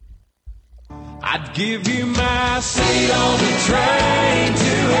I'd give you my seat on the train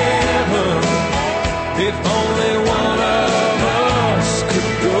to heaven if only one of us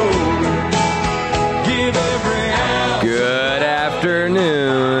could go. Give every ounce. Good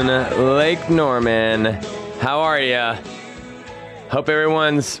afternoon, Lake Norman. How are ya? Hope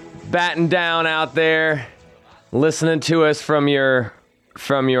everyone's batting down out there, listening to us from your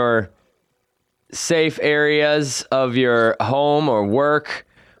safe areas of your home or work,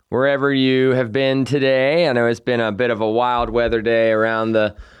 wherever you have been today. I know it's been a bit of a wild weather day around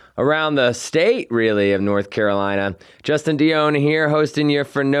the state, really, of North Carolina. Justin Dion here, hosting you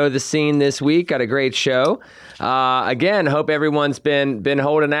for Know the Scene this week. Got a great show. Again, hope everyone's been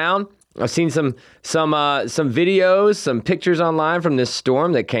holding out. I've seen some videos, some pictures online from this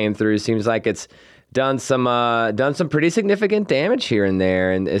storm that came through. Seems like it's done some pretty significant damage here and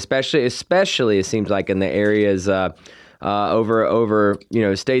there, and especially it seems like in the areas over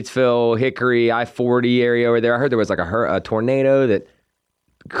Statesville, Hickory, I-40 area over there. I heard there was like a tornado that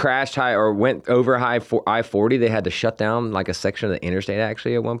crashed went over I-40. They had to shut down like a section of the interstate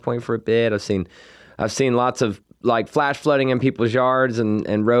actually at one point for a bit. I've seen lots of like flash flooding in people's yards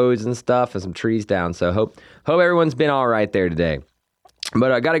and roads and stuff, and some trees down. So hope everyone's been all right there today.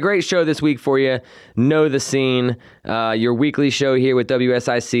 But I got a great show this week for you. Know the Scene, your weekly show here with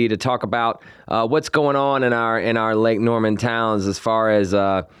WSIC to talk about what's going on in our Lake Norman towns as far as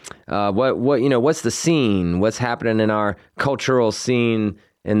what's the scene, what's happening in our cultural scene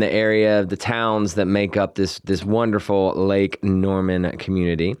in the area of the towns that make up this wonderful Lake Norman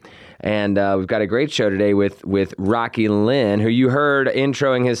community. And we've got a great show today with Rockie Lynne, who you heard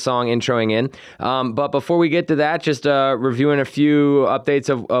introing his song, Introing In. But before we get to that, just reviewing a few updates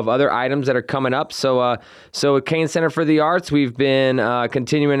of other items that are coming up. So at Kane Center for the Arts, we've been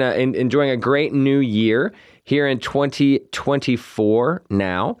continuing enjoying a great new year here in 2024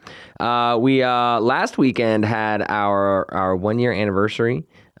 now. We last weekend had our 1 year anniversary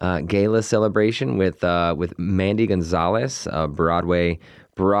gala celebration with Mandy Gonzalez,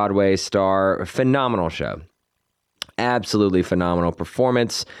 Broadway star. Phenomenal show. Absolutely phenomenal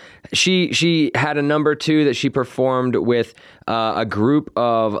performance. She had a number two that she performed with a group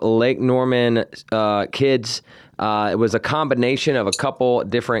of Lake Norman kids. It was a combination of a couple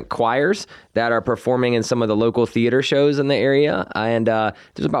different choirs that are performing in some of the local theater shows in the area. And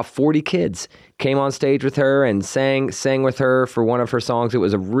there's about 40 kids came on stage with her and sang with her for one of her songs. It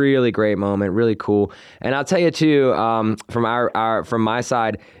was a really great moment, really cool. And I'll tell you too, from my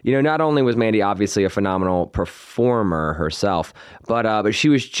side, not only was Mandy obviously a phenomenal performer herself, but she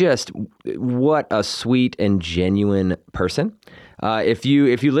was just what a sweet and genuine person. If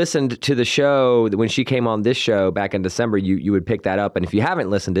you listened to the show when she came on this show back in December, you would pick that up. And if you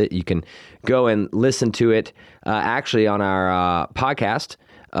haven't listened to it, you can go and listen to it actually on our podcast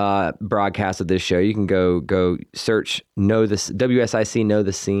broadcast of this show. You can go search WSIC Know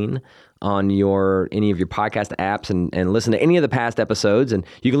the Scene on any of your podcast apps and listen to any of the past episodes. And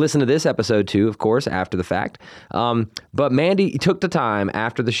you can listen to this episode too, of course, after the fact. But Mandy took the time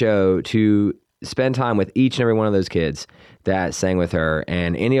after the show to spend time with each and every one of those kids that sang with her,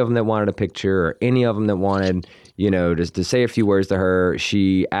 and any of them that wanted a picture or any of them that wanted, just to say a few words to her.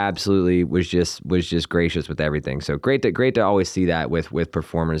 She absolutely was just gracious with everything. So great to always see that with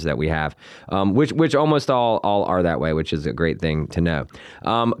performers that we have, which almost all are that way, which is a great thing to know.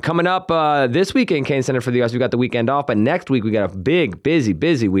 Coming up this weekend, Kane Center for the Arts, we got the weekend off, but next week we got a big,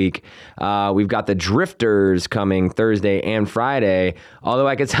 busy week. We've got the Drifters coming Thursday and Friday, although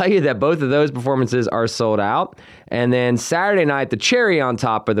I can tell you that both of those performances are sold out. And then Saturday night, the cherry on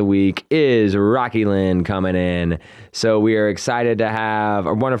top of the week is Rockie Lynne coming in. So we are excited to have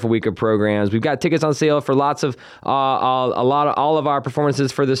a wonderful week of programs. We've got tickets on sale for lots of all of our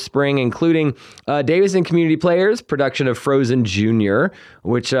performances for the spring, including Davidson Community Players production of Frozen Junior,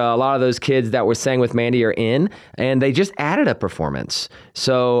 which a lot of those kids that were sang with Mandy are in, and they just added a performance.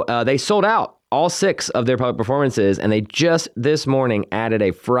 So they sold out all 6 of their public performances, and they just this morning added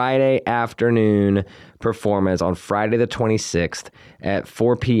a Friday afternoon performance on Friday the 26th at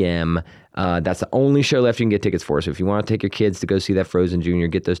 4 p.m. That's the only show left you can get tickets for. So if you want to take your kids to go see that Frozen Junior,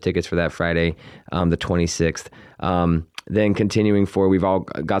 get those tickets for that Friday, the 26th. Then continuing forward, we've all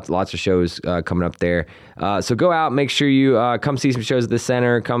got lots of shows coming up there. So go out, make sure you come see some shows at the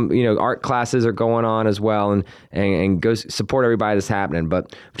center. Come, art classes are going on as well, and go support everybody that's happening.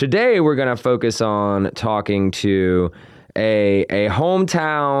 But today we're going to focus on talking to a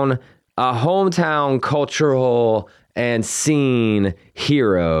hometown cultural and scene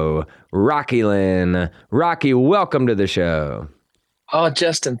hero, Rockie Lynne. Rockie, welcome to the show. Oh,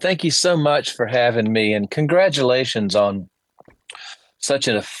 Justin, thank you so much for having me, and congratulations on such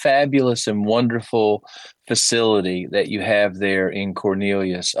a fabulous and wonderful facility that you have there in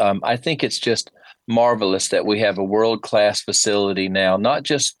Cornelius. I think it's just marvelous that we have a world-class facility now, not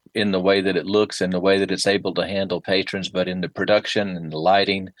just in the way that it looks and the way that it's able to handle patrons, but in the production and the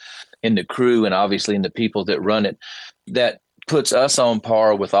lighting, in the crew, and obviously in the people that run it. That puts us on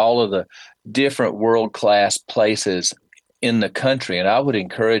par with all of the different world-class places in the country. And I would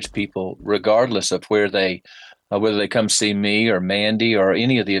encourage people, regardless of whether they come see me or Mandy or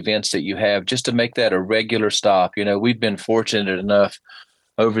any of the events that you have, just to make that a regular stop. We've been fortunate enough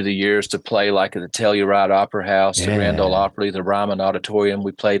over the years to play like at the Telluride Opera House, the Grand Ole Opry, the Ryman Auditorium.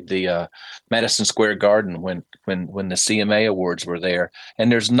 We played the Madison Square Garden when the CMA Awards were there.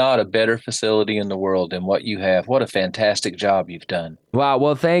 And there's not a better facility in the world than what you have. What a fantastic job you've done. Wow.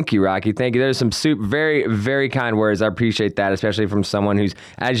 Well, thank you, Rocky. Thank you. There's some very, very kind words. I appreciate that, especially from someone who's,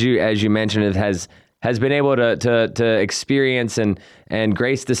 as you mentioned, has been able to experience and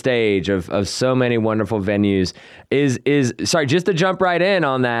grace the stage of so many wonderful venues. Sorry, just to jump right in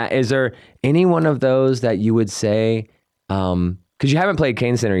on that, is there any one of those that you would say, because you haven't played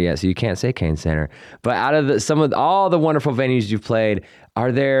Cain Center yet, so you can't say Cain Center, but out of all the wonderful venues you've played,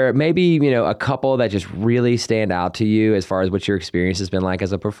 are there maybe a couple that just really stand out to you as far as what your experience has been like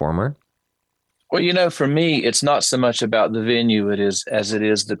as a performer? Well, for me, it's not so much about the venue as it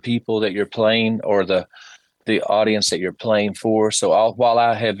is the people that you're playing or the audience that you're playing for. So while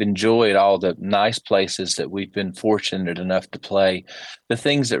I have enjoyed all the nice places that we've been fortunate enough to play, the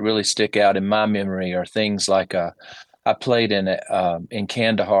things that really stick out in my memory are things like I played in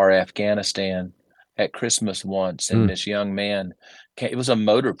Kandahar, Afghanistan at Christmas once, and this young man, it was a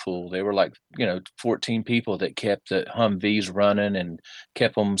motor pool. They were like 14 people that kept the Humvees running and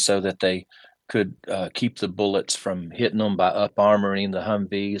kept them so that they could keep the bullets from hitting them by up-armoring the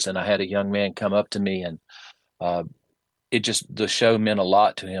Humvees. And I had a young man come up to me, and the show meant a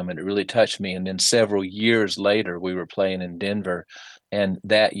lot to him, and it really touched me. And then several years later, we were playing in Denver, and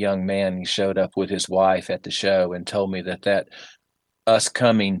that young man, he showed up with his wife at the show and told me that us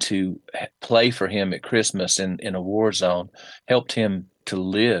coming to play for him at Christmas in a war zone helped him to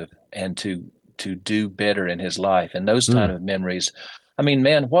live and to do better in his life. And those kind of memories, I mean,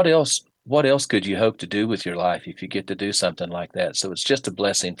 man, what else could you hope to do with your life if you get to do something like that? So it's just a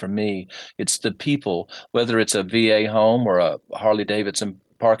blessing for me. It's the people, whether it's a VA home or a Harley Davidson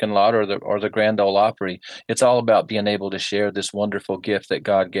parking lot or the Grand Ole Opry. It's all about being able to share this wonderful gift that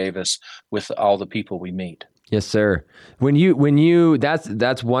God gave us with all the people we meet. Yes, sir. When you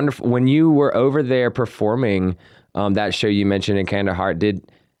that's wonderful. When you were over there performing that show you mentioned in Kandahar, did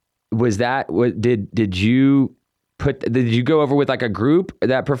you go over with like a group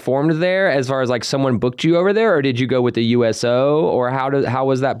that performed there, as far as like someone booked you over there, or did you go with the USO, or how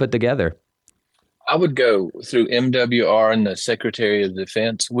was that put together? I would go through MWR and the Secretary of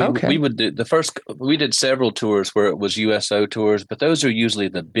Defense. We would do we did several tours where it was USO tours, but those are usually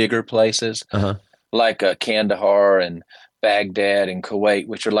the bigger places, like Kandahar and Baghdad and Kuwait,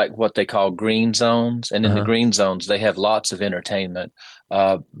 which are like what they call green zones. And in the green zones, they have lots of entertainment.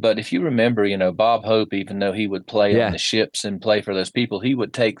 But if you remember, Bob Hope, even though he would play on the ships and play for those people, he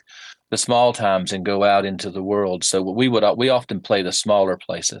would take the small times and go out into the world. So we often play the smaller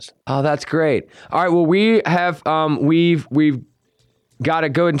places. Oh, that's great. All right. Well, we have, we've got to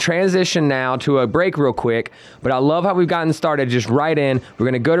go and transition now to a break real quick, but I love how we've gotten started just right in. We're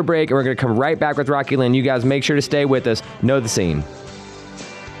going to go to break and we're going to come right back with Rocky Lynne. You guys make sure to stay with us. Know the scene.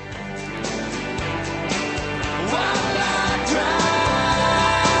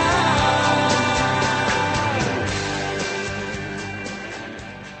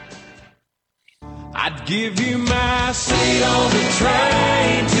 I'd give you my seat on the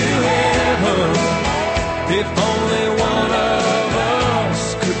train to heaven if only one of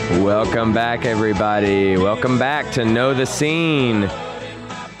us could. Welcome back, everybody. Welcome back to Know the Scene.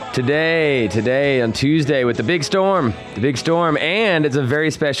 Today on Tuesday with the big storm, and it's a very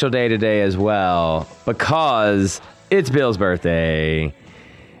special day today as well because it's Bill's birthday.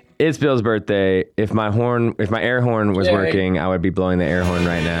 It's Bill's birthday. If my air horn was working, I would be blowing the air horn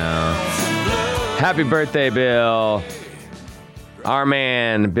right now. Happy birthday, Bill. Our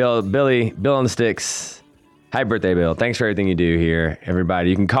man, Bill on the sticks. Happy birthday, Bill. Thanks for everything you do here,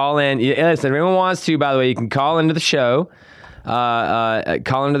 everybody. You can call in. Listen, if anyone wants to, by the way, you can call into the show.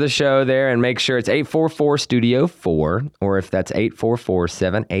 Call into the show there and make sure it's 844-STUDIO-4, or if that's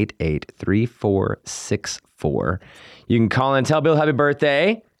 844-788-3464. You can call in and tell Bill happy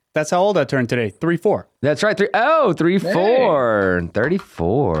birthday. That's how old I turned today. 34. That's right. 34.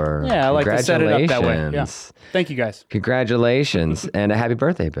 34. Yeah, I like to set it up that way. Yeah. Thank you, guys. Congratulations. And a happy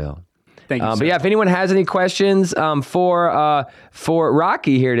birthday, Bill. Thank you, But sir. yeah, if anyone has any questions for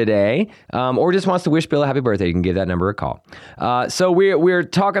Rocky here today, or just wants to wish Bill a happy birthday, you can give that number a call. So we're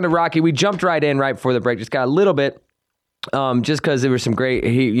talking to Rocky. We jumped right in right before the break. Just got a little bit. Just because there was some great,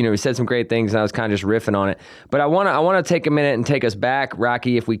 he said some great things, and I was kind of just riffing on it. But I want to take a minute and take us back,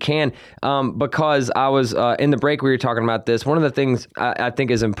 Rocky, if we can, because I was in the break we were talking about this. One of the things I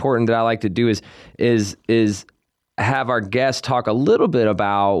think is important that I like to do is have our guests talk a little bit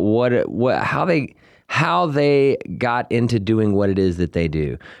about how they got into doing what it is that they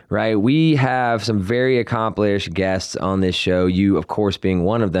do, right? We have some very accomplished guests on this show, you, of course, being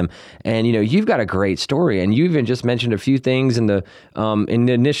one of them. And, you've got a great story. And you even just mentioned a few things in the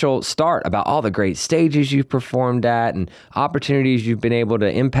initial start about all the great stages you've performed at and opportunities you've been able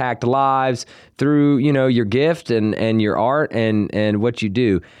to impact lives through, your gift and your art and what you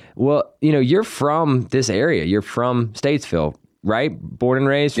do. Well, you're from this area. You're from Statesville, right? Born and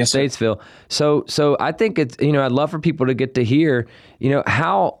raised from Statesville. So I think it's, I'd love for people to get to hear,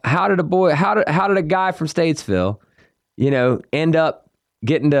 how did a guy from Statesville, end up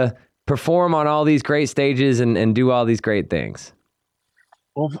getting to perform on all these great stages and do all these great things?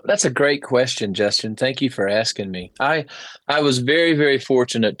 Well, that's a great question, Justin. Thank you for asking me. I was very, very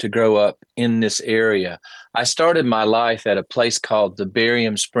fortunate to grow up in this area. I started my life at a place called the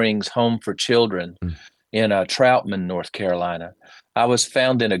Barium Springs Home for Children in Troutman, North Carolina. I was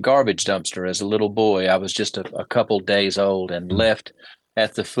found in a garbage dumpster as a little boy. I was just a couple days old and left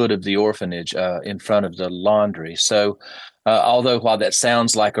at the foot of the orphanage in front of the laundry. So although while that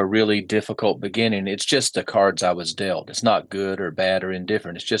sounds like a really difficult beginning, it's just the cards I was dealt. It's not good or bad or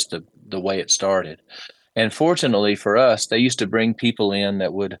indifferent. It's just the way it started. And fortunately for us, they used to bring people in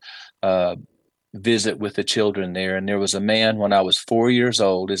that would visit with the children there. And there was a man when I was 4 years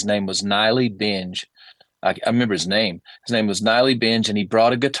old. His name was Niley Binge. I remember his name. His name was Niley Binge, and he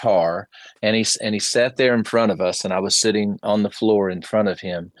brought a guitar, and he sat there in front of us, and I was sitting on the floor in front of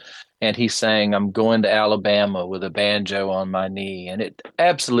him, and he sang, "I'm going to Alabama with a banjo on my knee." And it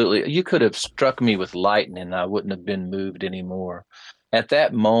absolutely, you could have struck me with lightning, and I wouldn't have been moved anymore. At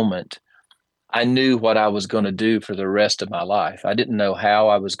that moment, I knew what I was going to do for the rest of my life. I didn't know how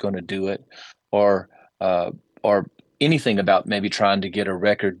I was going to do it, or anything about maybe trying to get a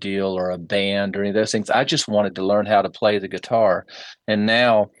record deal or a band or any of those things. I just wanted to learn how to play the guitar. And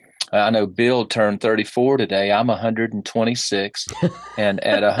now I know Bill turned 34 today. I'm 126. And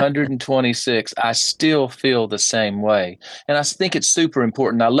at 126, I still feel the same way. And I think it's super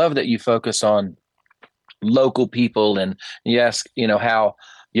important. I love that you focus on local people and you ask, how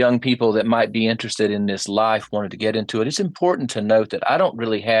young people that might be interested in this life wanted to get into it. It's important to note that I don't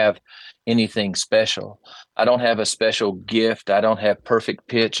really have anything special. I don't have a special gift. I don't have perfect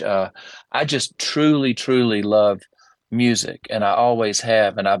pitch. I just truly, truly love music, and I always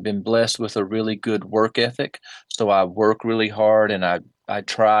have. And I've been blessed with a really good work ethic. So I work really hard, and I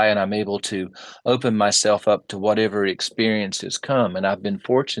try, and I'm able to open myself up to whatever experiences come. And I've been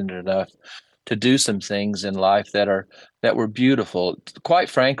fortunate enough to do some things in life that were beautiful. Quite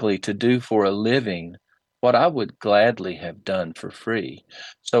frankly, to do for a living what I would gladly have done for free.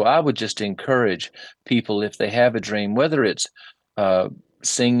 So I would just encourage people, if they have a dream, whether it's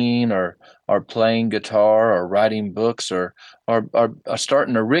singing or playing guitar or writing books or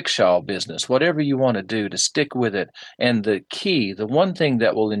starting a rickshaw business, whatever you want to do, to stick with it. And the one thing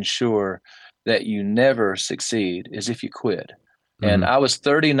that will ensure that you never succeed is if you quit. And I was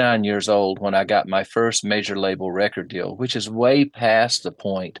 39 years old when I got my first major label record deal, which is way past the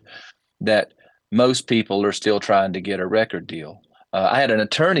point that most people are still trying to get a record deal. I had an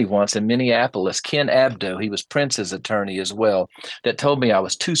attorney once in Minneapolis, Ken Abdo, he was Prince's attorney as well, that told me I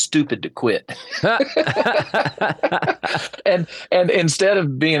was too stupid to quit. And instead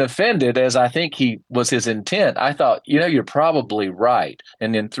of being offended, as I think was his intent, I thought, you're probably right.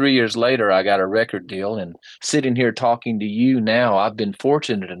 And then 3 years later, I got a record deal, and sitting here talking to you now, I've been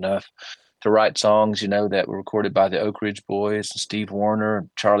fortunate enough to write songs, that were recorded by the Oak Ridge Boys, Steve Wariner,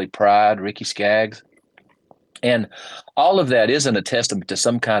 Charlie Pride, Ricky Skaggs. And all of that isn't a testament to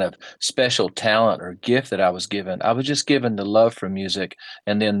some kind of special talent or gift that I was given. I was just given the love for music,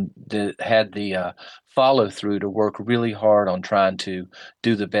 and then had the follow through to work really hard on trying to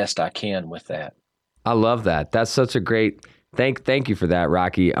do the best I can with that. I love that. That's such a great thank you for that,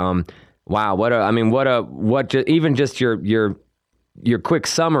 Rocky. Wow, even just your quick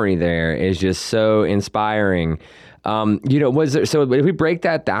summary there is just so inspiring. Was there, so if we break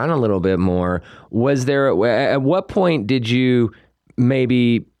that down a little bit more, at what point did you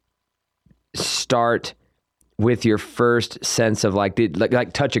maybe start with your first sense of like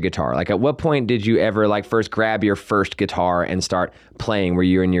touch a guitar? Like, at what point did you ever like first grab your first guitar and start playing? Were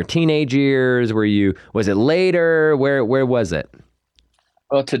you in your teenage years? Was it later? Where was it?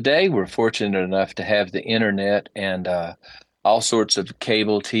 Well, today we're fortunate enough to have the internet and all sorts of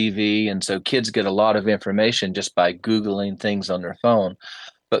cable TV. And so kids get a lot of information just by Googling things on their phone.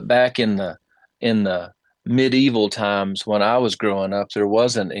 But back in the medieval times when I was growing up, there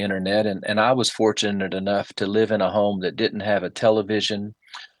wasn't internet. And I was fortunate enough to live in a home that didn't have a television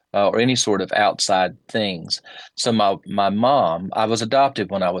or any sort of outside things. So my mom, I was adopted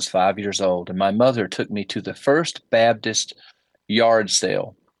when I was 5 years old, and my mother took me to the First Baptist yard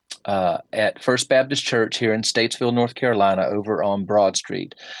sale at First Baptist Church here in Statesville, North Carolina, over on Broad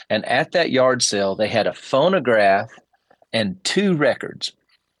Street. And at that yard sale, they had a phonograph and 2 records.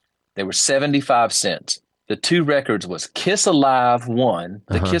 They were 75 cents. The 2 records was Kiss Alive 1,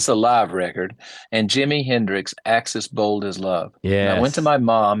 the Kiss Alive record, and Jimi Hendrix, Axis Bold as Love. Yeah. I went to my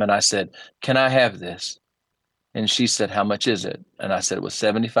mom and I said, "Can I have this?" And she said, "How much is it?" And I said it was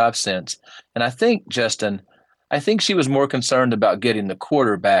 75 cents. And I think, Justin, she was more concerned about getting the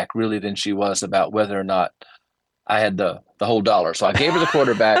quarter back really than she was about whether or not I had the whole dollar. So I gave her the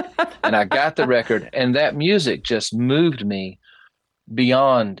quarter back and I got the record, and that music just moved me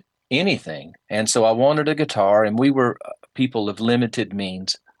beyond anything. And so I wanted a guitar, and we were people of limited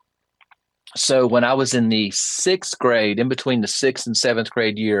means. So when I was in the 6th grade, in between the 6th and 7th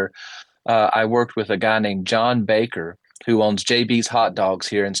grade year, I worked with a guy named John Baker, who owns JB's Hot Dogs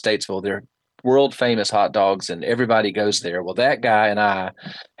here in Statesville. They're world famous hot dogs, and everybody goes there. Well, that guy and I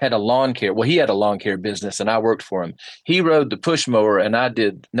had a lawn care. Well, he had a lawn care business, and I worked for him. He rode the push mower, and I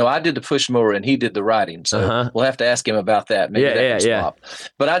did the push mower, and he did the riding. So we'll have to ask him about that. Maybe that can swap.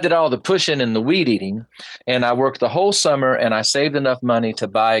 But I did all the pushing and the weed eating, and I worked the whole summer, and I saved enough money to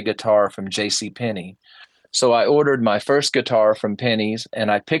buy a guitar from J.C. Penney. So I ordered my first guitar from Penny's, and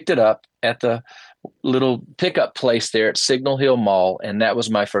I picked it up at the little pickup place there at Signal Hill Mall, and that was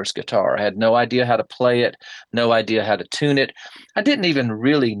my first guitar. I had no idea how to play it, no idea how to tune it. I didn't even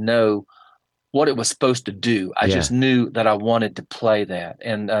really know what it was supposed to do. I just knew that I wanted to play that,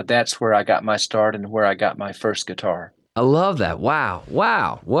 and that's where I got my start and where I got my first guitar. I love that. Wow.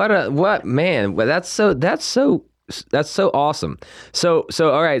 What man? Well, that's so awesome. So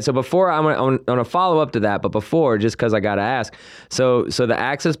all right. So before I'm gonna follow up to that, but before, just because I gotta ask. So the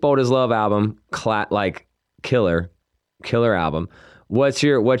Axis Bold as Love album, killer album. What's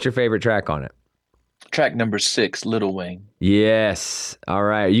your favorite track on it? Track number 6, Little Wing. Yes. All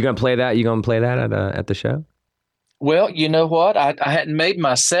right. You gonna play that? At the show? Well, you know what? I hadn't made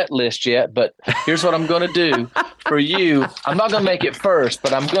my set list yet, but here's what I'm going to do for you. I'm not going to make it first,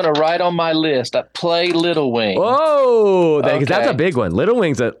 but I'm going to write on my list, play Little Wing. Whoa, because that's a big one. Little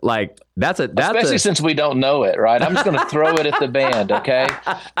Wing's especially since we don't know it, right? I'm just going to throw it at the band, okay?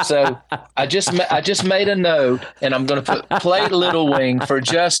 So I just made a note, and I'm going to play Little Wing for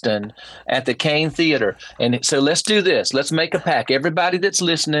Justin at the Kane Theater. And so let's do this. Let's make a pact. Everybody that's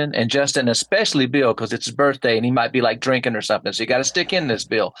listening, and Justin, especially Bill, because it's his birthday, and he might be like drinking or something. So you got to stick in this,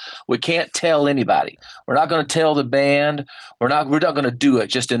 Bill. We can't tell anybody. We're not going to tell the band. We're not going to do it.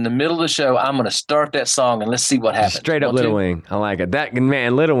 Just in the middle of the show, I'm going to start that song, and let's see what happens. Straight up Little Wing. I like it. That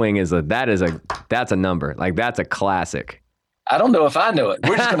man, Little Wing that's a number. Like, that's a classic. I don't know if I know it.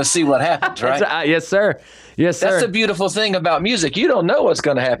 We're just going to see what happens, right? Yes, sir. Yes, sir. That's the beautiful thing about music. You don't know what's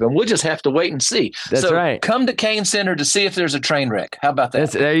going to happen. We'll just have to wait and see. That's right. Come to Kane Center to see if there's a train wreck. How about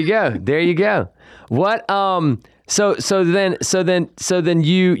that? There you go. What? So then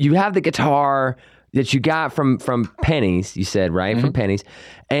you have the guitar that you got from Penny's, you said, right? Mm-hmm. From Penny's.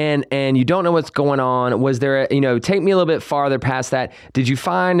 And you don't know what's going on. Was there take me a little bit farther past that. Did you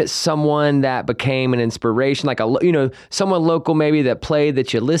find someone that became an inspiration, like someone local maybe that played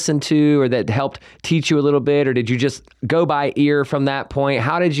that you listened to or that helped teach you a little bit, or did you just go by ear from that point?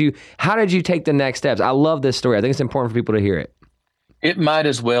 How did you take the next steps? I love this story. I think it's important for people to hear it. It might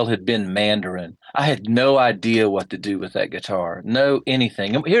as well have been Mandarin. I had no idea what to do with that guitar. No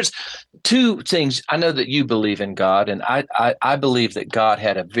anything. And here's 2 things. I know that you believe in God, and I believe that God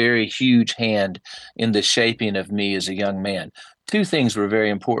had a very huge hand in the shaping of me as a young man. 2 things were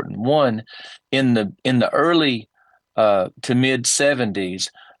very important. One, in the early to mid 70s,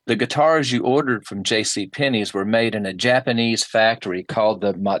 the guitars you ordered from J.C. Penney's were made in a Japanese factory called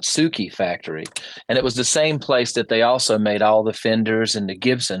the Matsuki factory. And it was the same place that they also made all the Fenders and the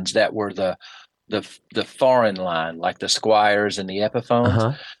Gibsons that were the foreign line, like the Squiers and the Epiphones.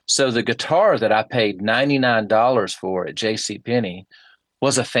 Uh-huh. So the guitar that I paid $99 for at J.C. Penney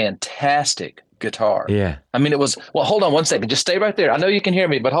was a fantastic guitar. Yeah. I mean, it was, well, hold on one second. Just stay right there. I know you can hear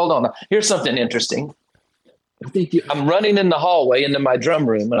me, but hold on. Here's something interesting. I'm running in the hallway into my drum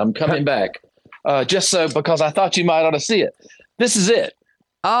room, and I'm coming back because I thought you might ought to see it. This is it.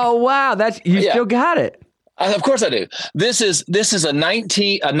 Oh wow, you still got it. Of course I do. This is a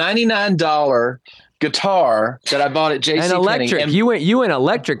 $99 guitar that I bought at JCPenney. And electric. You went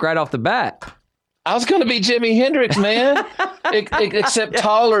electric right off the bat. I was going to be Jimi Hendrix, man, except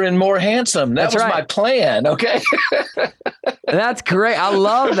taller and more handsome. That was my plan. Okay. That's great. I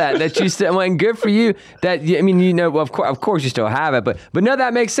love that you said, well, and good for you. Of course you still have it, but no,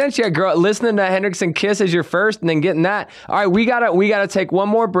 that makes sense. Yeah, girl, listening to Hendrix and Kiss as your first, and then getting that. All right, we gotta take one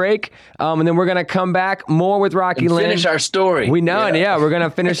more break, and then we're gonna come back more with Rocky Lynne. Finish our story. We know, and we're gonna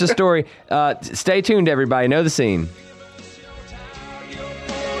finish the story. Stay tuned, everybody. Know the scene.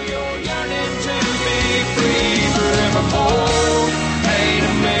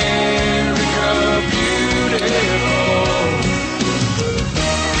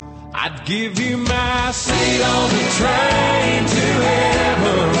 I'd give you my seat on the train to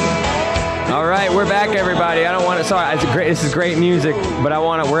heaven. All right, we're back, everybody. I don't want to. Sorry, this is great music, but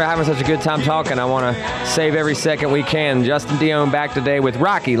we're having such a good time talking. I want to save every second we can. Justin Dion back today with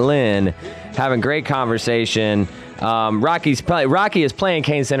Rocky Lynne, having great conversation. Rocky is playing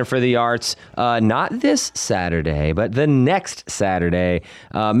Kane Center for the Arts, not this Saturday, but the next Saturday.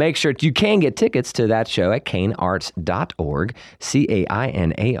 Make sure you can get tickets to that show at cainarts.org,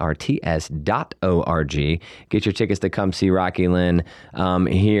 CAINARTS.org. Get your tickets to come see Rocky Lynne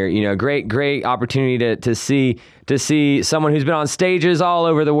here. Great opportunity to see someone who's been on stages all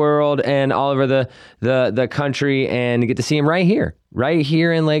over the world and all over the country, and get to see him right here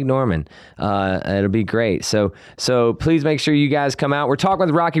in Lake Norman. It'll be great. So please make sure you guys come out. We're talking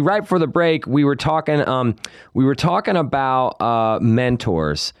with Rocky right before the break. We were talking about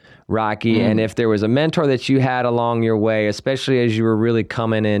mentors, Rocky, and if there was a mentor that you had along your way, especially as you were really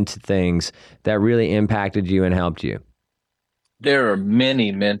coming into things that really impacted you and helped you. There are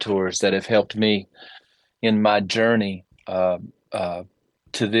many mentors that have helped me in my journey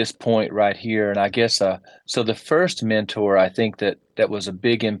to this point right here. And I guess, so the first mentor I think that was a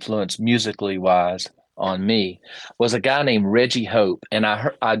big influence musically wise on me was a guy named Reggie Hope. And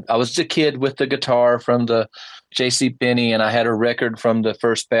I was a kid with the guitar from the JCPenney, and I had a record from the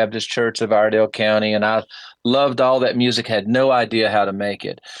First Baptist Church of Iredell County, and I loved all that music, had no idea how to make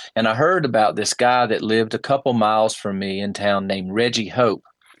it. And I heard about this guy that lived a couple miles from me in town named Reggie Hope.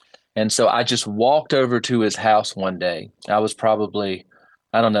 And so I just walked over to his house one day. I was probably,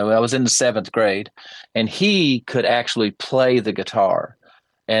 I don't know, I was in the 7th grade, and he could actually play the guitar.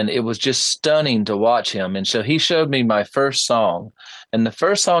 And it was just stunning to watch him. And so he showed me my first song. And the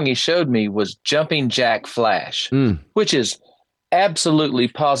first song he showed me was Jumping Jack Flash, which is absolutely,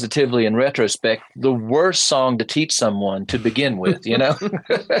 positively, in retrospect, the worst song to teach someone to begin with,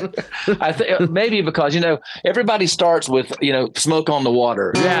 I think maybe because, everybody starts with, Smoke on the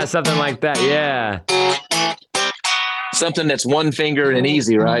Water. Yeah, something like that. Yeah. Something that's one finger and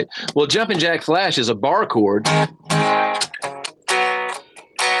easy, right? Well, Jumping Jack Flash is a bar chord.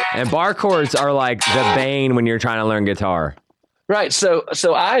 And bar chords are like the bane when you're trying to learn guitar. Right. So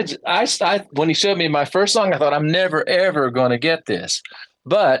I when he showed me my first song, I thought, I'm never, ever going to get this.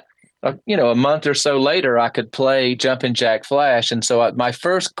 But, a month or so later, I could play Jumpin' Jack Flash. And so my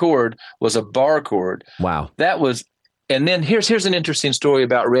first chord was a bar chord. Wow. And then here's an interesting story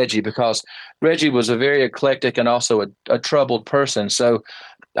about Reggie, because Reggie was a very eclectic and also a troubled person. So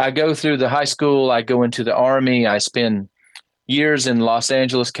I go through the high school, I go into the Army, I spend years in Los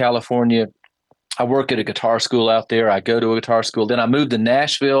Angeles, California. I work at a guitar school out there. I go to a guitar school. Then I moved to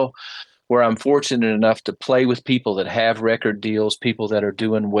Nashville, where I'm fortunate enough to play with people that have record deals, people that are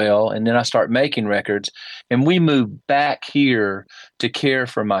doing well. And then I start making records. And we moved back here to care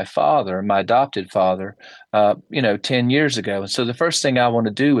for my father, my adopted father, 10 years ago. And so the first thing I want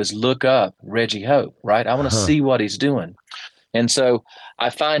to do is look up Reggie Hope, right? I want to see what he's doing. And so I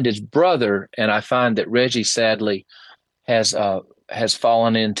find his brother, and I find that Reggie sadly has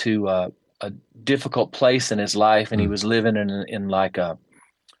fallen into a difficult place in his life, and he was living in like a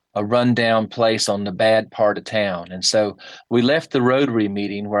rundown place on the bad part of town. And so we left the Rotary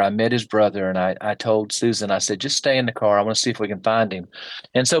meeting where I met his brother, and I told Susan, I said, just stay in the car. I want to see if we can find him.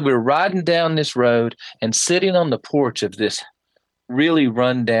 And so we were riding down this road, and sitting on the porch of this really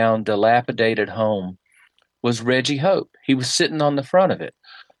rundown, dilapidated home was Reggie Hope. He was sitting on the front of it.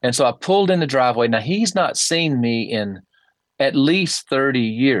 And so I pulled in the driveway. Now, he's not seen me in at least 30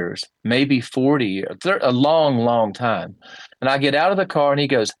 years, maybe 40 years, a long, long time. And I get out of the car, and he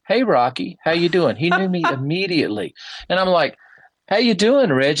goes, "Hey, Rocky, how you doing?" He knew me immediately. And I'm like, how you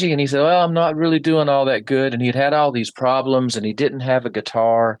doing, Reggie? And he said, well, I'm not really doing all that good. And he'd had all these problems and he didn't have a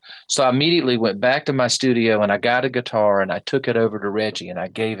guitar. So I immediately went back to my studio and I got a guitar and I took it over to Reggie and I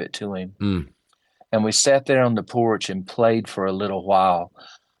gave it to him. And we sat there on the porch and played for a little while.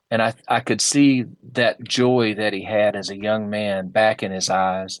 And I could see that joy that he had as a young man back in his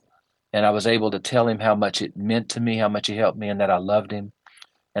eyes. And I was able to tell him how much it meant to me, how much he helped me, and that I loved him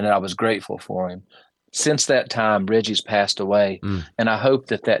and that I was grateful for him. Since that time, Reggie's passed away. And I hope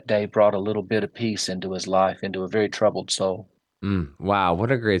that that day brought a little bit of peace into his life, into a very troubled soul. Wow,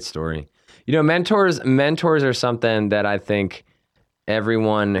 what a great story. You know, mentors are something that I think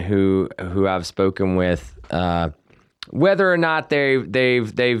everyone who I've spoken with, whether or not they've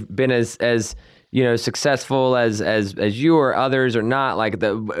been as you know successful as you or others or not, like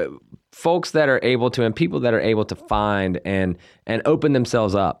the folks that are able to and people that are able to find and open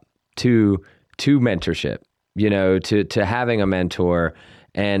themselves up to mentorship, you know, to having a mentor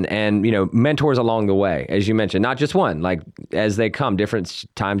and you know mentors along the way, as you mentioned, not just one, like as they come, different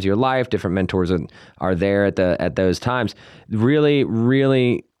times of your life, different mentors are there at those times.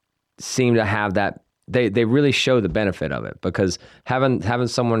 Really seem to have that. They really show the benefit of it, because having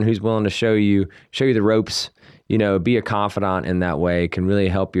someone who's willing to show you the ropes, you know, be a confidant in that way can really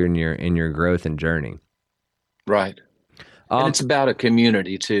help you in your growth and journey. Right. And it's about a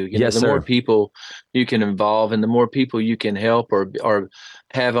community too. You know, yes, the sir. more people you can involve and the more people you can help or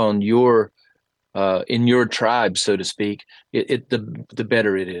have on your in your tribe, so to speak, the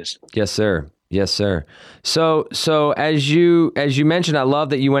better it is. Yes, sir. Yes, sir. So as you mentioned, I love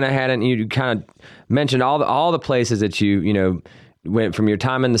that you went ahead and you kind of mentioned all the places that you know went from your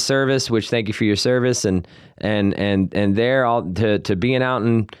time in the service, which thank you for your service, and there all to being out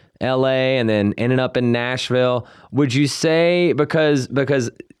in LA and then ending up in Nashville. Would you say, because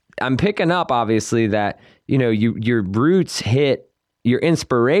I'm picking up obviously that, you know, your roots hit, your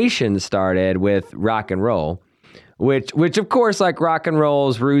inspiration started with rock and roll, which of course, like rock and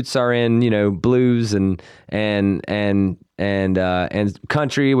roll's roots are in, you know, blues and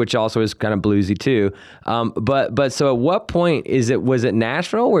country, which also is kind of bluesy too. But so at what point was it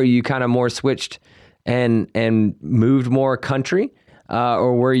Nashville where you kind of more switched and moved more country?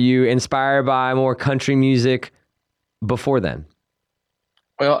 Or were you inspired by more country music before then?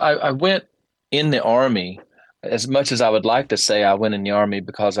 Well, I went in the Army. As much as I would like to say I went in the Army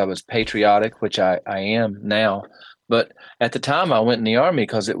because I was patriotic, which I am now. But at the time I went in the Army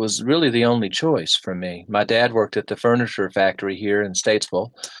because it was really the only choice for me. My dad worked at the furniture factory here in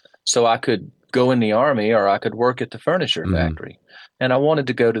Statesville, so I could go in the Army or I could work at the furniture factory. And I wanted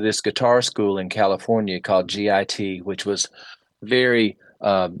to go to this guitar school in California called GIT, which was very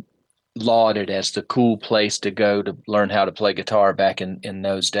lauded as the cool place to go to learn how to play guitar back in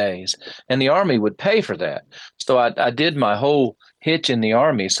those days. And the Army would pay for that. So I did my whole hitch in the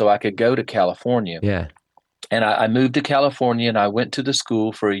Army so I could go to California. Yeah. And I moved to California and I went to the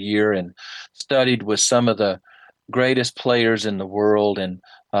school for a year and studied with some of the greatest players in the world and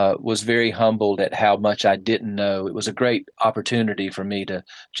was very humbled at how much I didn't know. It was a great opportunity for me to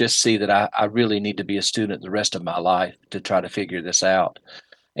just see that I really need to be a student the rest of my life to try to figure this out.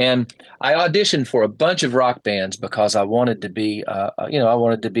 And I auditioned for a bunch of rock bands because I wanted to be, I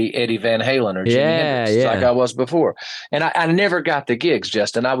wanted to be Eddie Van Halen or Jimi Hendrix, like I was before. And I never got the gigs,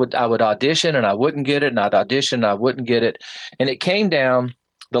 Justin. I would audition and I wouldn't get it, and I'd audition and I wouldn't get it. And it came down.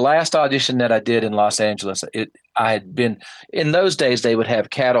 The last audition that I did in Los Angeles, I had been, in those days, they would have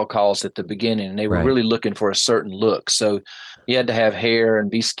cattle calls at the beginning, and they were really looking for a certain look. So you had to have hair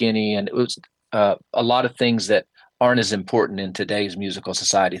and be skinny, and it was a lot of things that aren't as important in today's musical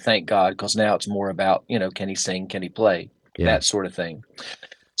society, thank God, because now it's more about, you know, can he sing, can he play, that sort of thing.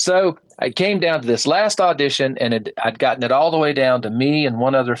 So I came down to this last audition, and I'd gotten it all the way down to me and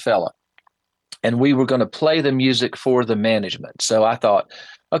one other fella. And we were going to play the music for the management. So I thought,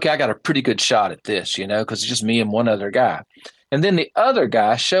 okay, I got a pretty good shot at this, you know, because it's just me and one other guy. And then the other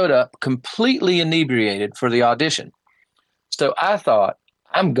guy showed up completely inebriated for the audition. So I thought,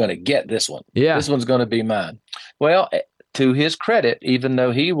 I'm going to get this one. Yeah. This one's going to be mine. Well, to his credit, even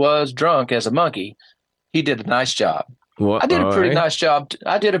though he was drunk as a monkey, he did a nice job. I did a pretty nice job.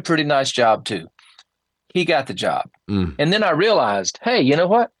 I did a pretty nice job too. He got the job. And then I realized, hey, you know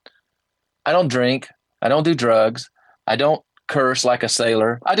what? I don't drink. I don't do drugs. I don't curse like a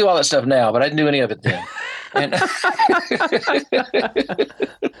sailor. I do all that stuff now, but I didn't do any of it then. And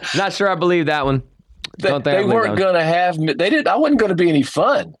not sure I believe that one. They weren't going to have me. They did. I wasn't going to be any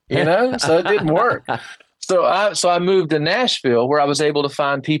fun, you know, so it didn't work. So I moved to Nashville, where I was able to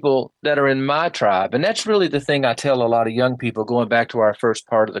find people that are in my tribe. And that's really the thing I tell a lot of young people, going back to our first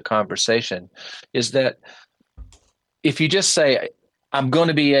part of the conversation, is that if you just say, I'm going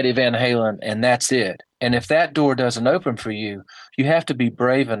to be Eddie Van Halen, and that's it. And if that door doesn't open for you, you have to be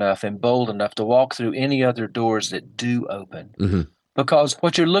brave enough and bold enough to walk through any other doors that do open. Mm-hmm. Because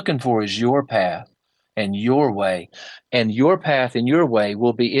what you're looking for is your path and your way. And your path and your way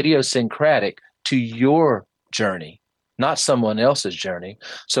will be idiosyncratic to your journey, not someone else's journey.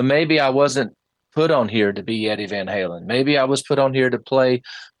 So maybe I wasn't put on here to be Eddie Van Halen. Maybe I was put on here to play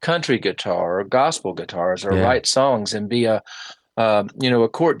country guitar or gospel guitars or write songs and be a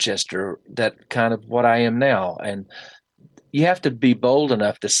court jester, that kind of what I am now. And you have to be bold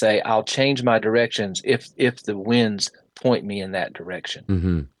enough to say, I'll change my directions if the winds point me in that direction.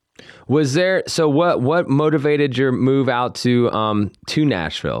 Mm-hmm. Was there, so what motivated your move out to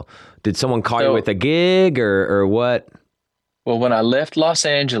Nashville? Did someone call you with a gig or what? Well, when I left Los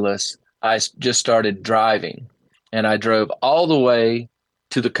Angeles, I just started driving, and I drove all the way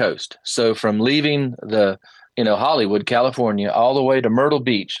to the coast. So from leaving Hollywood, California, all the way to Myrtle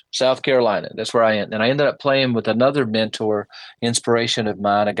Beach, South Carolina. That's where I am. And I ended up playing with another mentor, inspiration of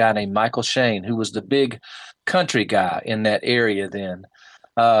mine, a guy named Michael Shane, who was the big country guy in that area then.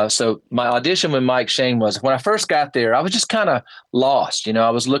 So my audition with Mike Shane was, when I first got there, I was just kind of lost. I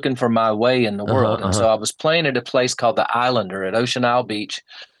was looking for my way in the world. And so I was playing at a place called the Islander at Ocean Isle Beach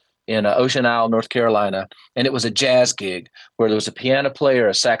in Ocean Isle, North Carolina. And it was a jazz gig where there was a piano player,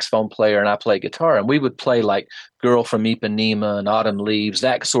 a saxophone player, and I played guitar. And we would play like Girl from Ipanema and Autumn Leaves,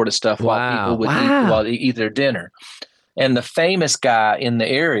 that sort of stuff while people would eat their dinner. And the famous guy in the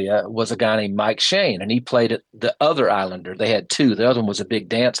area was a guy named Mike Shane, and he played at the other Islander. They had two. The other one was a big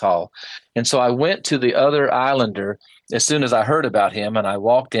dance hall. And so I went to the other Islander as soon as I heard about him, and I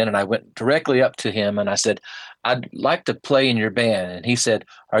walked in and I went directly up to him and I said, I'd like to play in your band. And he said,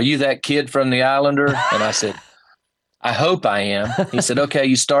 are you that kid from the Islander? And I said, I hope I am. He said, okay,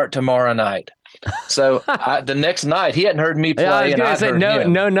 you start tomorrow night. So the next night, he hadn't heard me play. I was going to say,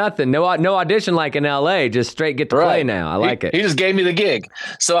 nothing. No audition like in LA, just straight get to play now. I like it. He just gave me the gig.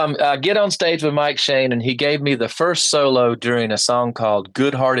 So I get on stage with Mike Shane, and he gave me the first solo during a song called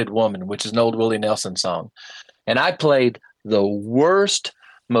Good Hearted Woman, which is an old Willie Nelson song. And I played the worst,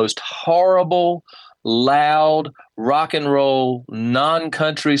 most horrible, loud, rock and roll,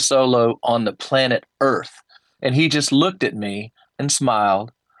 non-country solo on the planet Earth. And he just looked at me and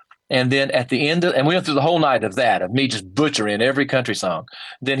smiled. And then at the end and we went through the whole night of me just butchering every country song.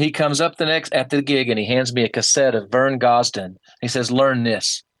 Then he comes up at the gig, and he hands me a cassette of Vern Gosdin. He says, learn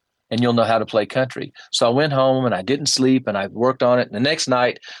this and you'll know how to play country. So I went home and I didn't sleep and I worked on it. And the next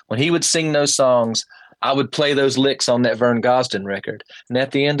night when he would sing those songs, I would play those licks on that Vern Gosdin record. And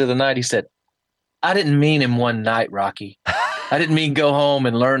at the end of the night, he said, I didn't mean in one night, Rocky. I didn't mean go home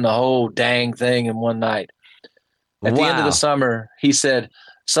and learn the whole dang thing in one night. At the end of the summer, he said,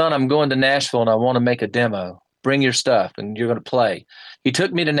 son, I'm going to Nashville and I want to make a demo. Bring your stuff and you're going to play. He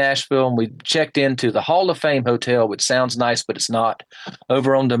took me to Nashville and we checked into the Hall of Fame Hotel, which sounds nice, but it's not,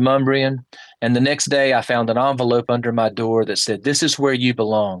 over on Demumbrian. And the next day I found an envelope under my door that said, this is where you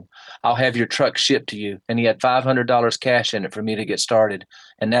belong. I'll have your truck shipped to you. And he had $500 cash in it for me to get started.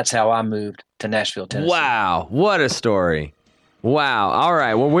 And that's how I moved to Nashville, Tennessee. Wow. What a story. Wow. All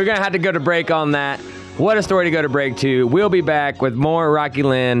right. Well, we're going to have to go to break on that. What a story to go to break to. We'll be back with more Rocky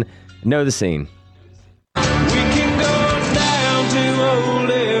Lynne. Know the Scene. We can go down to old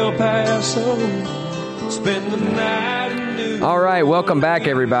El Paso, spend the night in New All right. Welcome back,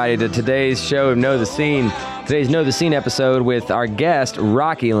 everybody, to today's show of Know the Scene. Today's Know the Scene episode with our guest,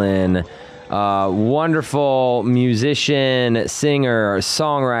 Rocky Lynne. Wonderful musician, singer,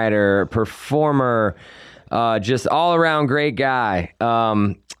 songwriter, performer, just all around great guy.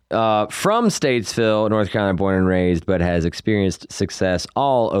 From Statesville, North Carolina, born and raised, but has experienced success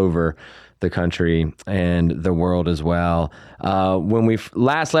all over the country and the world as well. When we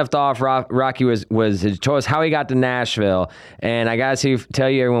last left off, Rocky was told us how he got to Nashville, and I gotta tell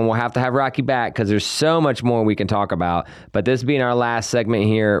you, everyone, we'll have to have Rocky back because there's so much more we can talk about. But this being our last segment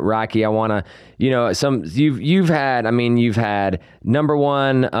here, Rocky, I want to, you've had number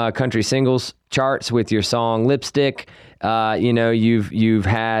one country singles charts with your song Lipstick. You've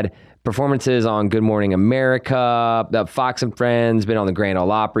had performances on Good Morning America, Fox and Friends, been on the Grand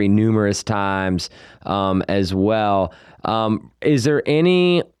Ole Opry numerous times as well. Is there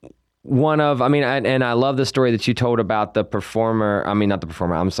any one of, and I love the story that you told about the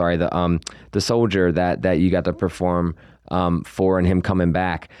soldier that you got to perform for and him coming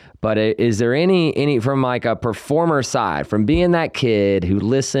back. But is there any from like a performer side, from being that kid who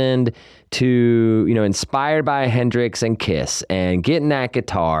listened to, inspired by Hendrix and Kiss and getting that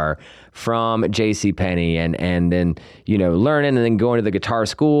guitar from JCPenney and then, learning and then going to the guitar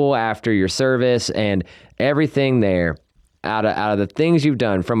school after your service and everything there. out of the things you've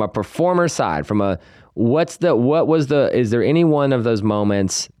done from a performer side, is there any one of those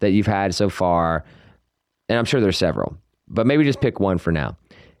moments that you've had so far, and I'm sure there's several, but maybe just pick one for now,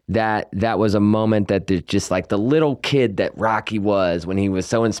 that was a moment that just like the little kid that Rocky was when he was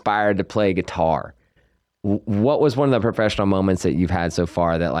so inspired to play guitar. What was one of the professional moments that you've had so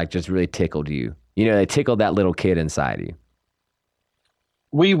far that like just really tickled you? They tickled that little kid inside you.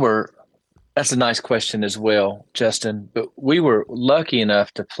 That's a nice question as well, Justin, but we were lucky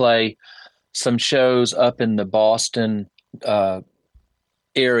enough to play some shows up in the Boston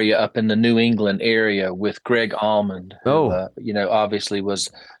area, up in the New England area with Greg Allman, who, obviously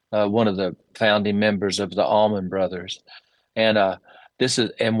was one of the founding members of the Allman Brothers. And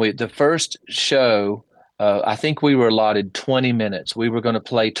the first show, I think we were allotted 20 minutes. We were going to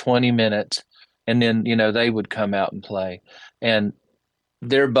play 20 minutes, and then, they would come out and play. And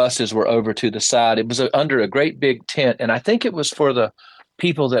their buses were over to the side. It was under a great big tent. And I think it was for the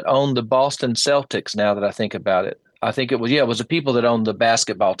people that owned the Boston Celtics, now that I think about it. I think it was the people that owned the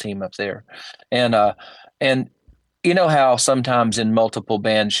basketball team up there. And you know how sometimes in multiple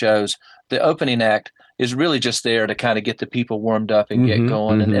band shows, the opening act is really just there to kind of get the people warmed up and get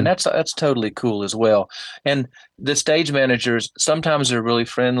going. And that's totally cool as well. And the stage managers, sometimes they're really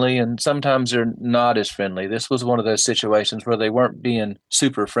friendly and sometimes they're not as friendly. This was one of those situations where they weren't being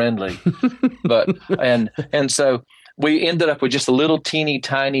super friendly, and so we ended up with just a little teeny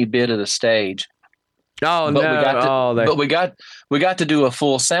tiny bit of the stage. Oh, but we got to do a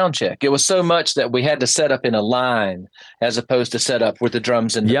full sound check. It was so much that we had to set up in a line as opposed to set up with the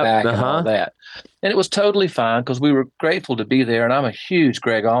drums in the back and all that. And it was totally fine because we were grateful to be there. And I'm a huge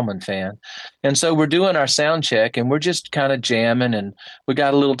Greg Allman fan. And so we're doing our sound check and we're just kind of jamming, and we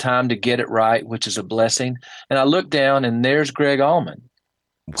got a little time to get it right, which is a blessing. And I look down and there's Greg Allman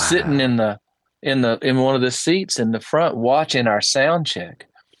sitting in one of the seats in the front watching our sound check.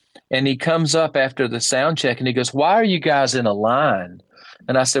 And he comes up after the sound check and he goes, "Why are you guys in a line?"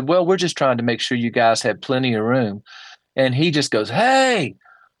 And I said, "Well, we're just trying to make sure you guys have plenty of room." And he just goes, "Hey,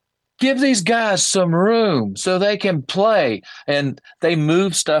 give these guys some room so they can play." And they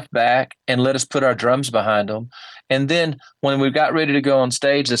moved stuff back and let us put our drums behind them. And then when we got ready to go on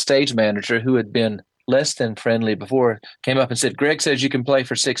stage, the stage manager, who had been less than friendly before, came up and said, "Greg says you can play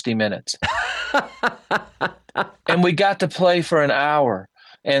for 60 minutes. And we got to play for an hour.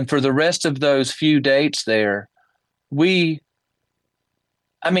 And for the rest of those few dates there, we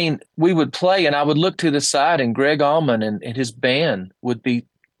would play and I would look to the side and Greg Allman and his band would be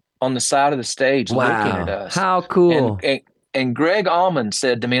on the side of the stage looking at us. How cool. And Greg Allman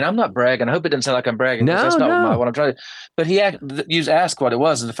said to me, and I'm not bragging, I hope it didn't sound like I'm bragging, because that's not what I'm trying to, but you asked what it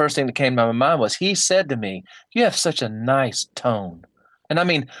was, and the first thing that came to my mind was, he said to me, "You have such a nice tone." And I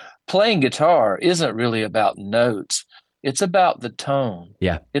mean, playing guitar isn't really about notes. It's about the tone.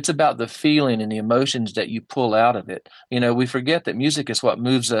 Yeah. It's about the feeling and the emotions that you pull out of it. We forget that music is what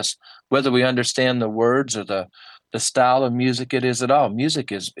moves us, whether we understand the words or the style of music it is at all.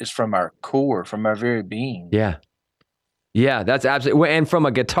 Music is from our core, from our very being. Yeah. Yeah, that's absolutely. And from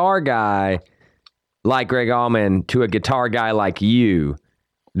a guitar guy like Greg Allman to a guitar guy like you,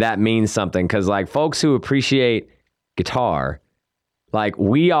 that means something. Because like folks who appreciate guitar, like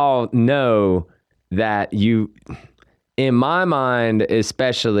we all know that you... In my mind,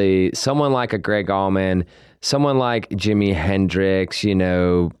 especially, someone like a Greg Allman, someone like Jimi Hendrix,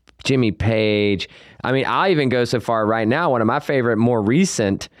 Jimmy Page. I mean, I even go so far right now, one of my favorite, more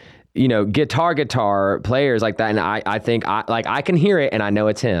recent, guitar players like that, and I think I can hear it and I know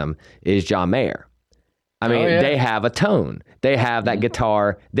it's him, is John Mayer. I mean, they have a tone. They have that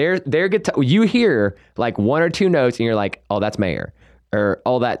guitar. Their guitar, you hear like one or two notes and you're like, "Oh, that's Mayer," or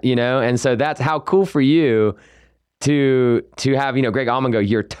 "Oh, that," and so that's how cool for you to have, Greg Allman go,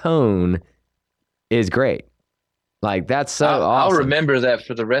 "Your tone is great." Like, that's so awesome. I'll remember that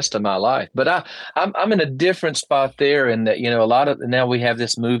for the rest of my life. But I'm in a different spot there in that, a lot of, now we have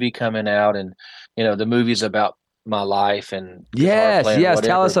this movie coming out and, the movie's about my life and yes. Whatever,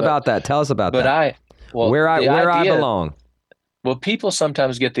 Tell us about that. But where I belong. Well, people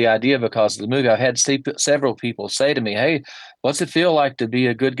sometimes get the idea because of the movie. I've had several people say to me, "Hey, what's it feel like to be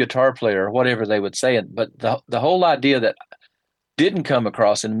a good guitar player?" or whatever they would say. But the whole idea that didn't come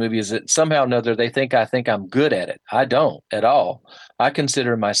across in the movie is that somehow or another they think I think I'm good at it. I don't at all. I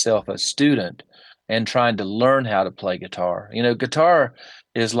consider myself a student and trying to learn how to play guitar. Guitar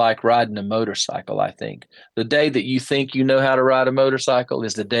is like riding a motorcycle, I think. The day that you think you know how to ride a motorcycle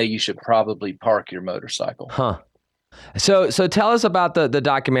is the day you should probably park your motorcycle. Huh. So tell us about the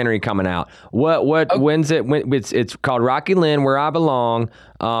documentary coming out. When's it? It's called Rocky Lynne, Where I Belong.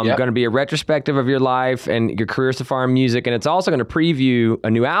 Going to be a retrospective of your life and your career so far in music, and it's also going to preview a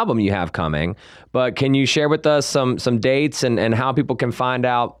new album you have coming. But can you share with us some dates and how people can find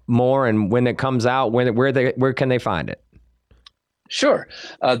out more and when it comes out? Where can they find it? Sure.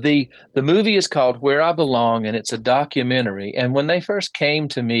 The movie is called Where I Belong, and it's a documentary. And when they first came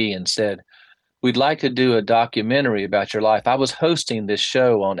to me and said, we'd like to do a documentary about your life, I was hosting this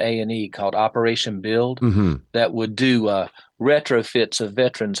show on A&E called Operation Build that would do retrofits of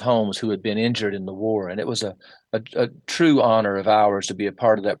veterans' homes who had been injured in the war. And it was a true honor of ours to be a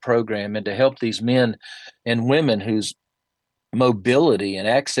part of that program and to help these men and women whose mobility and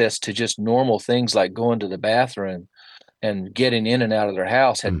access to just normal things like going to the bathroom and getting in and out of their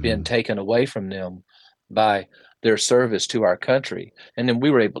house had been taken away from them by their service to our country. And then we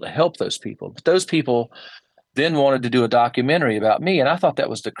were able to help those people. But those people then wanted to do a documentary about me, and I thought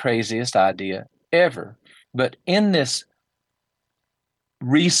that was the craziest idea ever. But in this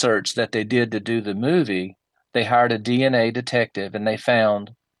research that they did to do the movie, they hired a DNA detective, and they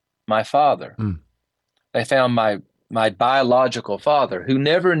found my father. They found my biological father, who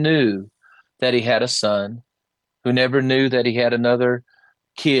never knew that he had a son, who never knew that he had another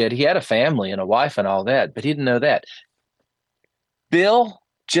kid. He had a family and a wife and all that, but he didn't know that. Bill,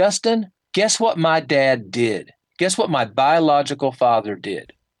 Justin, guess what my dad did? Guess what my biological father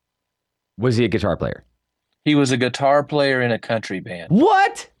did? Was he a guitar player? He was a guitar player in a country band.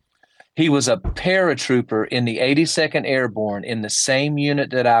 What? He was a paratrooper in the 82nd Airborne in the same unit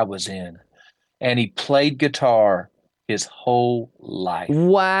that I was in, and he played guitar his whole life.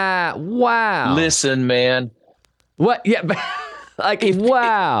 Wow. Listen, man. What? Yeah, like,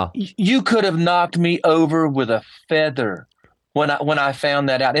 wow. You could have knocked me over with a feather when I found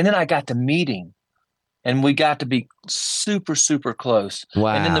that out. And then I got to meet him, and we got to be super, super close.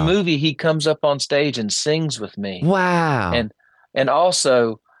 Wow. And in the movie, he comes up on stage and sings with me. Wow. And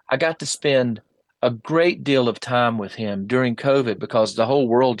also, I got to spend a great deal of time with him during COVID because the whole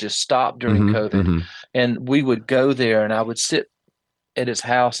world just stopped during COVID. And we would go there, and I would sit at his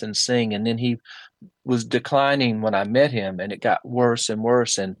house and sing. And then he was declining when I met him, and it got worse and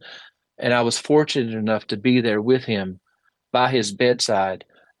worse. And I was fortunate enough to be there with him by his bedside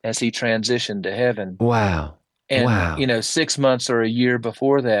as he transitioned to heaven. Wow. And, 6 months or a year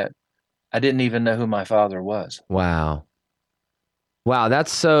before that, I didn't even know who my father was. Wow.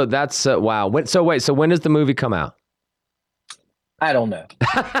 That's wow. So when does the movie come out? I don't know.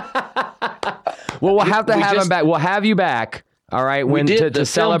 Well, we'll have to have him back. We'll have you back. All right, to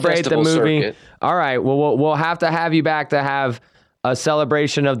celebrate the movie. Circuit. All right, well, we'll have to have you back to have a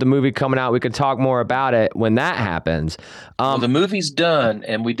celebration of the movie coming out. We could talk more about it when that happens. The movie's done,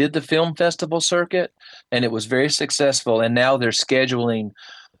 and we did the film festival circuit, and it was very successful. And now they're scheduling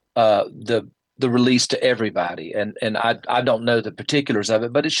the release to everybody. And I don't know the particulars of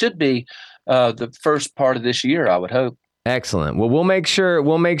it, but it should be the first part of this year, I would hope. Excellent. Well, we'll make sure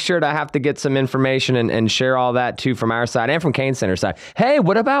to have to get some information and share all that too from our side and from Kane Center side. Hey,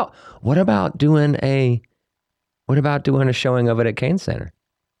 what about doing a showing of it at Kane Center?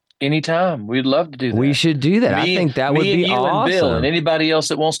 Anytime. We'd love to do that. We should do that. I think that would be awesome. And Bill and anybody else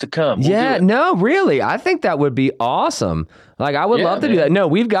that wants to come. No, really. I think that would be awesome. Like, I would love to do that. No,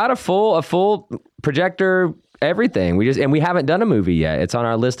 we've got a full projector, everything. We haven't done a movie yet. It's on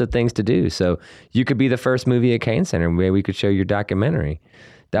our list of things to do. So you could be the first movie at Kane Center. Maybe we could show your documentary.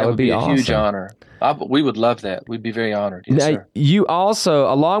 That would be awesome. A huge honor. We would love that. We'd be very honored. Yes, now, sir. You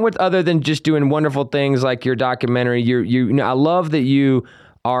also, along with other than just doing wonderful things like your documentary, I love that you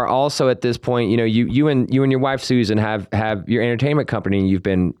are also at this point, you and your wife Susan have your entertainment company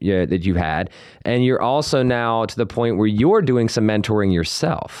that you've had, and you're also now to the point where you're doing some mentoring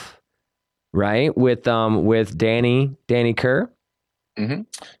yourself. Right, with Danny Kerr. Mm-hmm.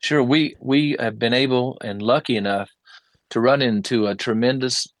 Sure, we have been able and lucky enough to run into a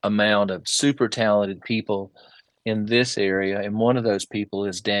tremendous amount of super talented people in this area, and one of those people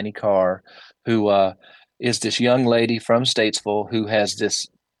is Danny Carr, who is this young lady from Statesville who has this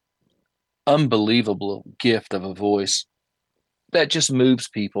unbelievable gift of a voice that just moves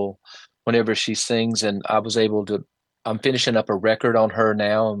people whenever she sings. And I'm finishing up a record on her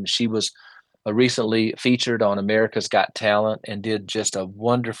now, and she was recently featured on America's Got Talent and did just a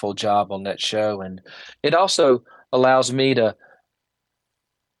wonderful job on that show. And it also allows me to,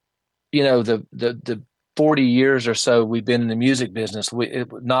 the 40 years or so we've been in the music business,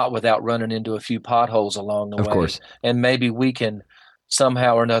 not without running into a few potholes along the way. Of course. And maybe we can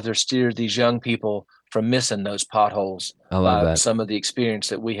somehow or another steer these young people from missing those potholes by some of the experience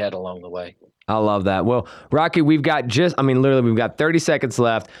that we had along the way. I love that. Well, Rocky, we've got literally we've got 30 seconds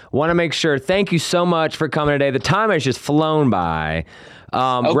left. Want to make sure, thank you so much for coming today. The time has just flown by.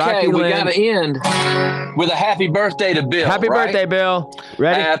 Okay, Rocky, we Lynne, got to end with a happy birthday to Bill. Happy right? birthday, Bill.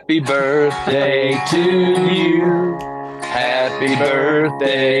 Ready? Happy birthday to you. Happy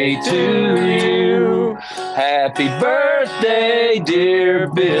birthday to you. Happy birthday, dear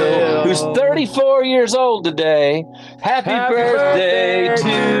Bill, who's 34 years old today. Happy birthday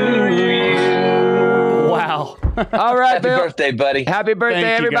to you. Wow. All right, Happy Bill. birthday, buddy. Happy birthday,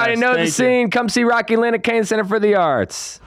 Thank you, everybody. guys. Know the Thank you. scene. Come see Rocky Lynne at Kane Center for the Arts.